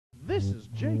This is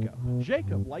Jacob.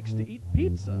 Jacob likes to eat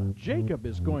pizza. Jacob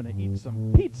is going to eat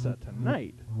some pizza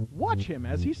tonight. Watch him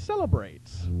as he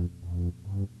celebrates.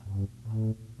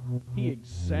 He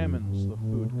examines the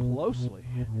food closely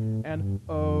and,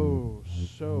 oh,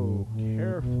 so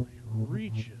carefully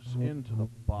reaches into the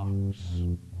box.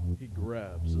 He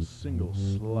grabs a single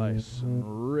slice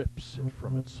and rips it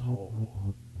from its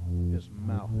hole. His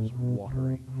mouth is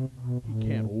watering. He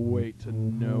can't wait to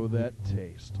know that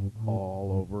taste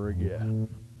all over again.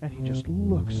 And he just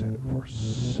looks at it for a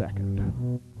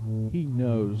second. He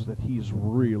knows that he's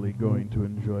really going to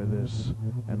enjoy this.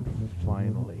 And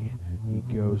finally, he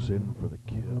goes in for the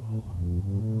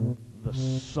kill. The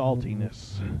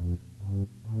saltiness,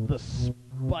 the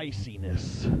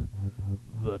spiciness,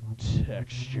 the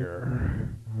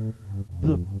texture,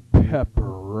 the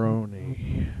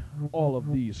pepperoni. All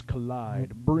of these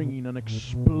collide, bringing an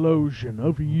explosion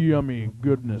of yummy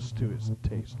goodness to his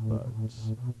taste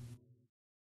buds.